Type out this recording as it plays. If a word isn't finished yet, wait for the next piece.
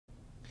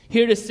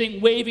Here to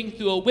sing Waving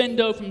Through a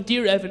Window from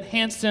Dear Evan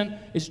Hansen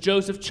is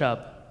Joseph Chubb.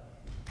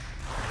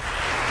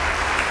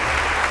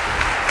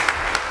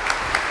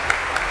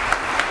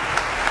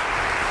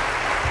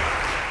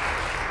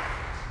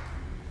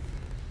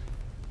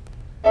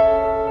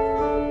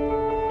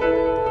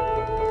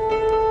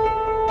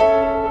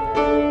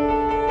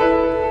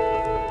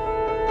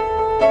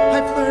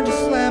 I've learned to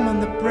slam on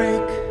the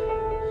brake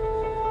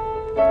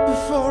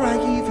before I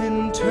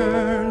even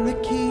turn the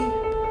key,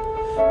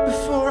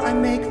 before I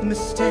make the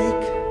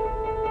mistake,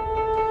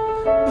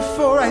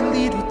 before I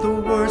lead with the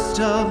worst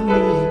of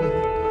me.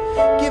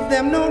 Give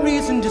them no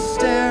reason to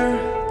stare,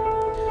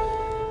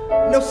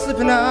 no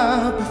slipping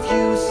up if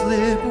you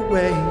slip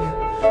away.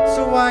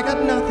 So I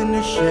got nothing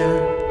to share,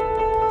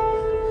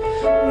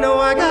 no,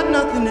 I got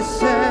nothing to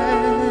say.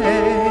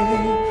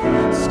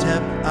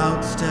 Step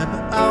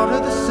out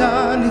of the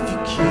sun if you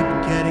keep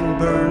getting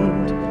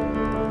burned.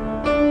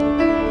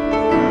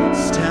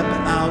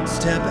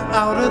 Step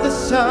out of the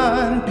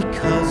sun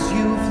because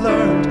you've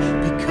learned,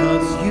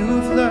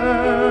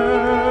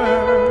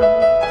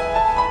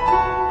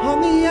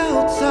 On the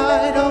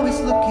outside, always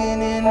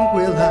looking in,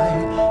 will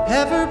I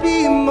ever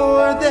be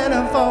more than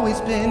I've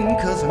always been?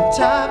 'Cause I'm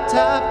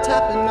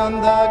tapping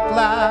on the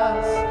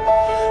glass,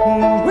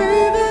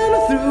 waving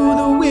through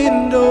the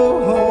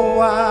window.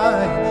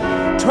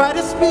 I try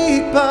to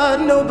speak,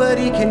 but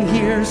nobody can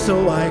hear,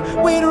 so I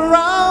wait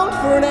around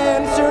for an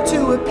answer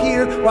to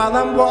appear while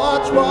I'm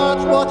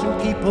watching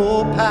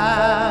people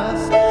pass,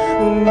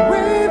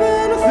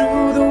 waving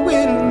through the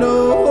window.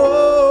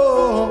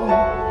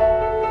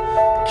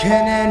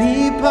 Can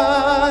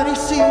anybody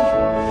see?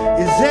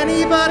 Is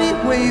anybody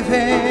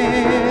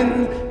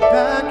waving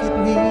back at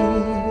me?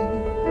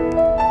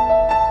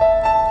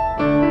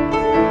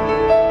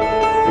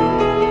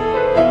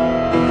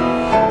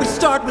 We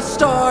start with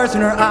stars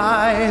in our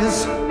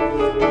eyes.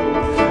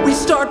 We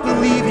start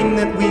believing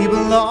that we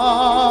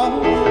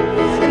belong.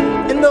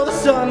 And though the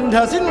sun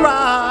doesn't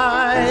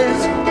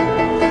rise,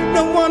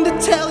 no one to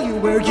tell you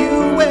where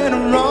you went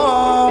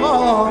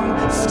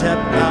wrong. Step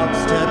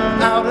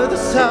out of the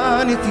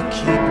sun if you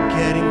keep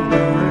getting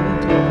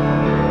burned.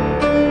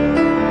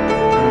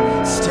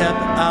 Step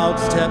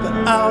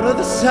out of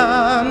the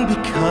sun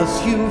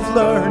because you've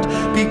learned,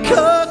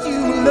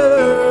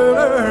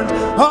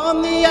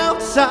 On the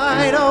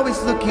outside, always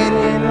looking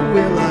in,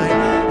 will I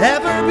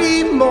ever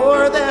be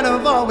more than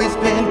I've always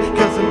been?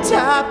 'Cause I'm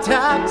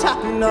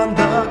tapping on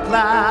the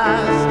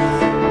glass,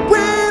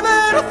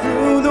 waving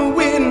through the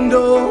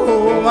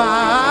window.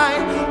 I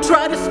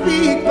try to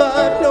speak,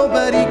 but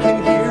nobody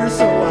can hear,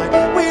 so I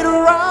wait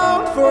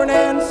around for an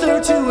answer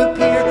to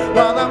appear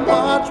while I'm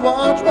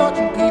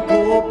watching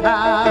people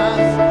pass,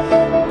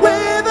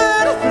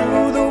 waving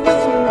through the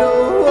window.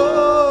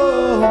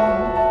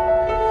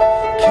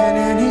 Can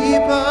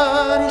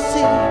anybody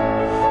see?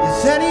 Is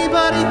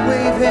anybody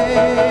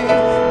waving?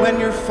 When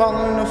you're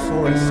falling in a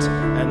forest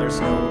and there's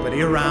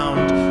nobody around,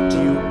 do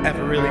you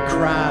ever really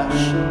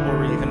crash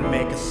or even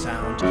make a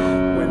sound?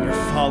 When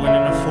you're falling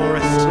in a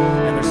forest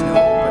and there's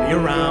nobody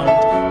around,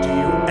 do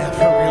you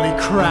ever really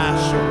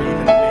crash or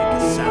even make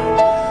a sound?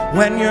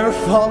 When you're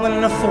falling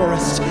in a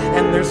forest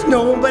and there's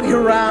nobody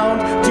around,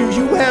 do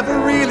you ever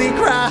really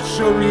crash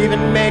or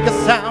even make a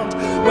sound?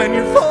 When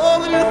you're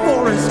falling in a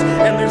forest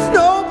and there's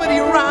nobody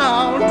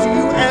around, do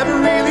you ever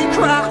really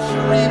crash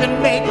or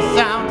even make a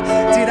sound?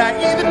 Did I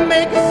even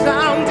make a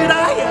sound? Did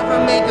I ever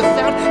make a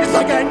sound? It's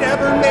like I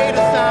never made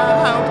a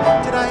sound.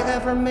 Did I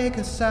ever make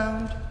a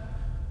sound?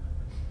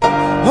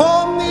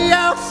 On the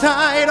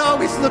outside,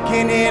 always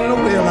looking in,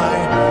 will I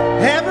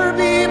ever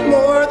be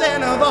more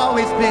than I've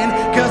always been?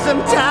 'Cause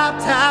I'm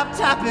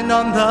tapping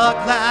on the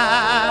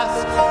glass,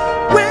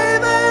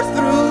 waving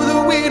through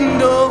the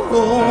window.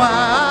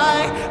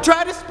 I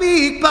try to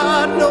speak,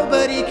 but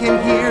nobody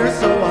can hear,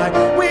 so I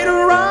wait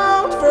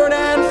around for an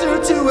answer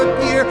to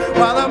appear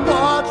while I'm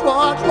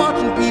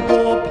watching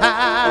people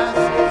pass,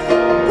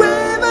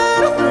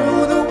 waving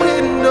through the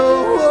window.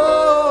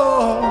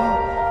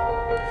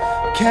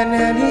 Can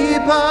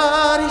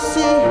anybody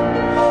see?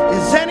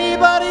 Is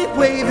anybody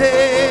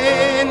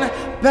waving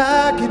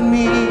back at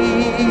me?